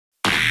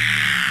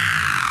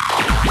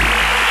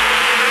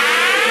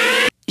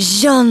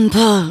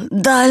Jean-Paul,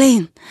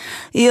 darling,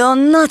 you're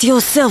not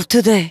yourself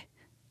today.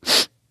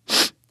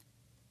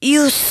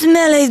 You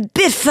smell a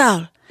bit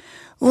foul.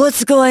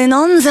 What's going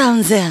on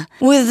down there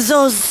with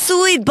those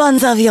sweet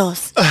buns of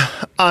yours?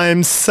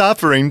 I'm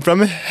suffering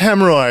from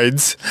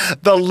hemorrhoids.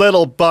 The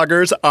little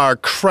buggers are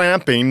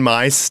cramping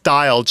my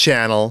style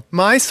channel.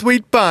 My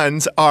sweet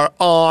buns are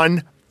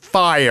on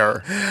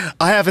fire.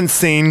 I haven't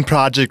seen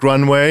Project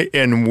Runway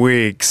in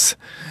weeks.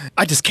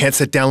 I just can't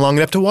sit down long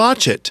enough to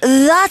watch it.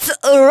 That's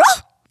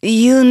rough.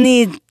 You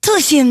need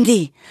TUSHM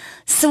D.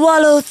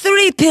 Swallow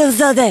 3 pills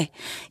a day.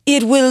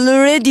 It will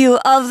rid you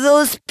of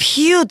those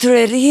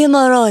putrid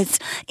hemorrhoids.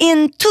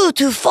 In 2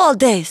 to 4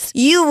 days,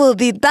 you will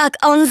be back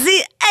on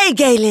the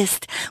A-gay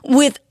list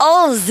with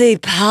all the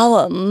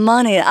power,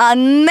 money,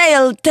 and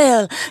male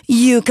tail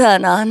you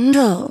can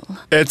handle.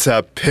 It's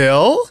a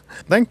pill?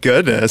 Thank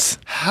goodness.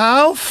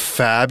 How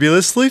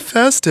fabulously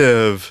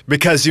festive.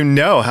 Because you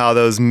know how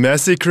those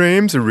messy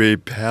creams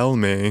repel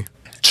me.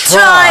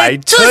 Try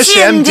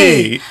TUSHM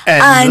D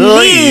and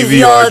leave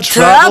your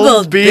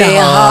trouble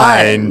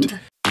behind.